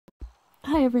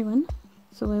Hi everyone!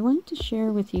 So I wanted to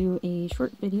share with you a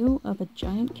short video of a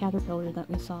giant caterpillar that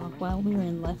we saw while we were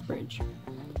in Lethbridge.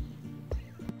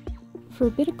 For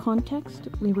a bit of context,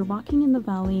 we were walking in the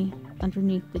valley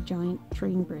underneath the giant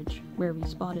train bridge where we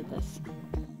spotted this.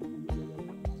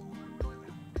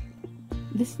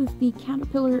 This is the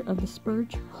caterpillar of the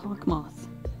Spurge Hawkmoth.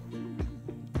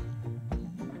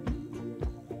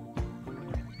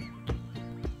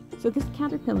 So this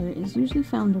caterpillar is usually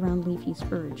found around Leafy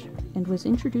Spurge and was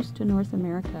introduced to North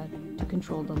America to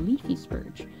control the Leafy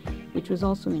Spurge, which was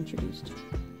also introduced.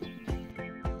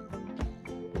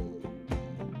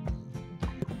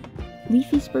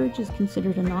 Leafy Spurge is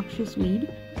considered a noxious weed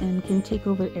and can take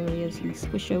over areas and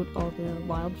squish out all the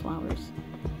wildflowers,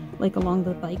 like along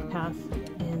the bike path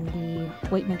and the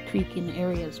Whitemud Creek in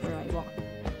areas where I walk.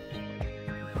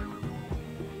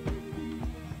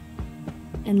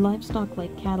 And livestock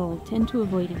like cattle tend to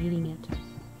avoid eating it.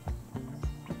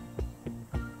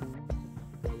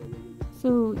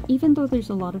 So even though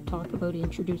there's a lot of talk about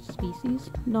introduced species,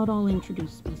 not all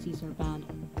introduced species are bad.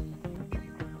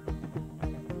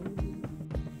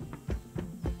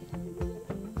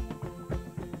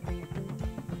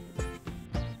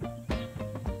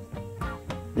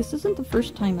 This isn't the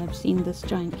first time I've seen this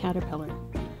giant caterpillar.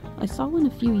 I saw one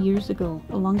a few years ago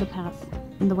along the path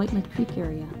in the Whitemud Creek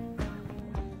area.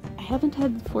 I haven't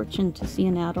had the fortune to see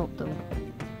an adult though.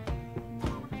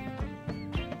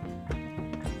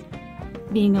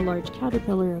 Being a large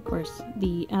caterpillar, of course,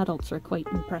 the adults are quite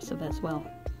impressive as well.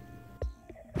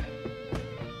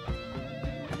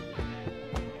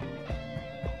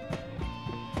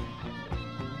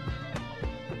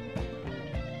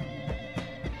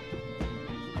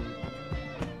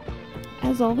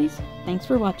 As always, thanks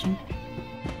for watching.